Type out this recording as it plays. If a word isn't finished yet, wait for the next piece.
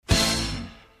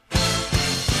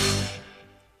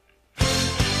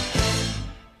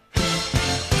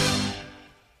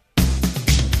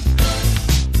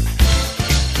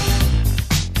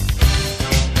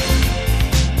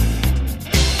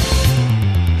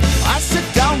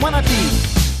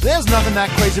there's nothing that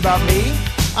crazy about me.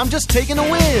 I'm just taking a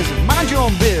whiz. Mind your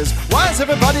own biz. Why is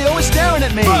everybody always staring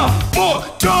at me?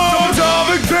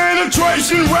 Atomic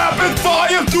penetration, rapid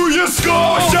fire through your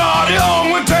skull. Shot it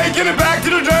on, we're taking it back to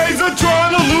the days of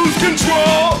trying to lose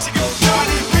control.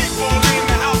 Party people in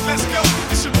the house, let's go.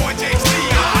 It's your boy JC.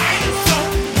 So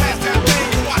pass that thing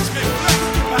and watch me flex.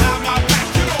 Behind my back,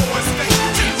 you know what's next.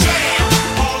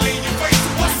 Jam, all in your face.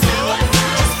 What's up?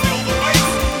 Just feel the bass.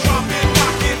 Drop it,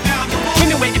 rock it down the road. When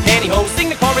you wet your pantyhose, sing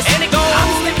the chorus and it goes. I'm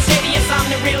Slim Shady, yes I'm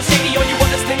the real Shady. All you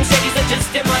other Slim Shadys are just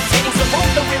imitating. So won't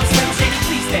the real Slim Shady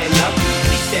please stand up?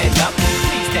 Please stand up,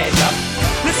 please stand up.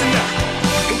 Listen up,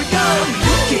 here we go.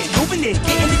 Get moving in,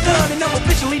 getting it done, and I'm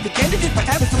officially the candidate for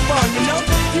having some fun, you know?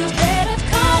 You better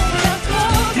call your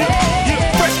clothes.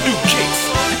 Fresh new kicks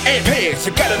and pants,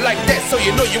 you got it like that, so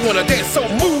you know you wanna dance. So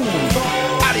move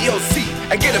out of your seat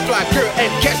and get a fly girl and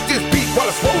catch this beat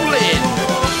while it's rolling.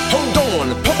 Hold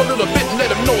on, pump a little bit and let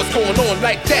them know what's going on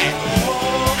like that.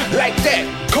 Like that,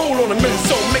 cold on the minute,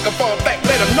 so make a fall back,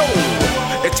 let them know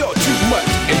that you're too much.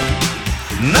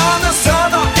 나는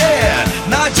선어해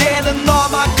낮에는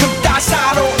너만큼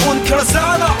따사로운 그런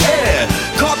선어해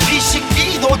커피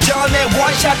식기도 전에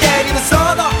원샷 때리는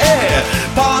선어해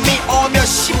밤이 오면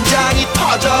심장이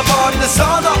터져버리는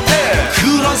선어해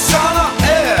그런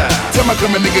선어해 Tell my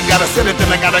come a nigga gotta set it, then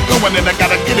I gotta go and then I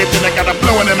gotta get it, then I gotta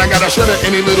blow and then I gotta shut it.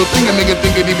 Any little thing a nigga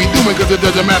think it he be doing, cause it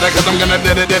doesn't matter, cause I'm gonna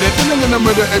dead it, then I'm gonna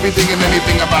murder everything and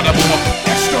anything about a boom.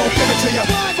 Extra, give it to ya.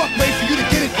 Fuck, wait for you to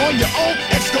get it on your own.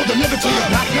 Extra, deliver to ya.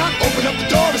 Knock, knock, open up the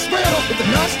door and spread off with the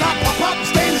non-stop pop, pop, I'm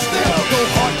staying still. Go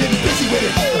hard, getting busy with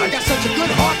it, but I got such a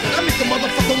good heart that I make the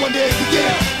motherfucker one day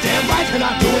again. Damn right, and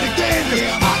I do it again, cause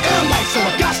I am like, so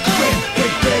I got to win.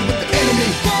 Break bread with the enemy.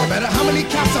 No matter how many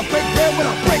cops I break bread when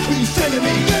I break who you sending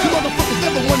me. You motherfuckers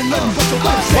never wanted nothing but your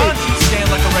life. Why don't you stand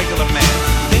like a regular man?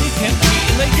 Then you can't pee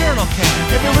in the urinal can.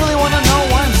 If you really want to know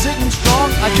why I'm sitting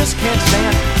strong, I just can't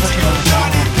stand.